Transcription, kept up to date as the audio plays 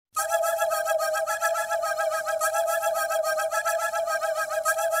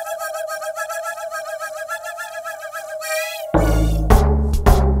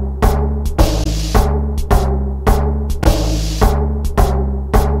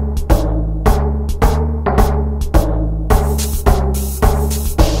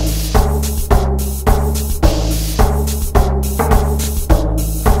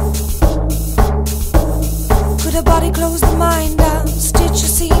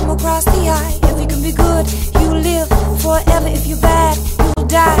across the eye. If you can be good, you live forever. If you're bad, you'll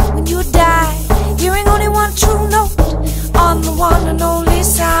die. When you die, hearing only one true note on the one and only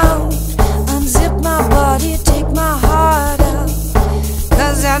sound. Unzip my body, take my heart out,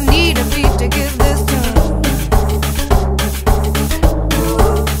 'cause I need a beat to give this tune.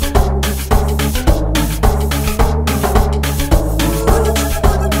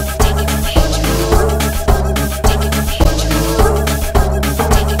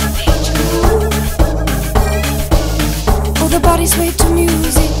 Oh, the body swayed to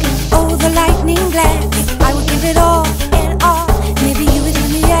music, oh, the lightning glance. I would give it all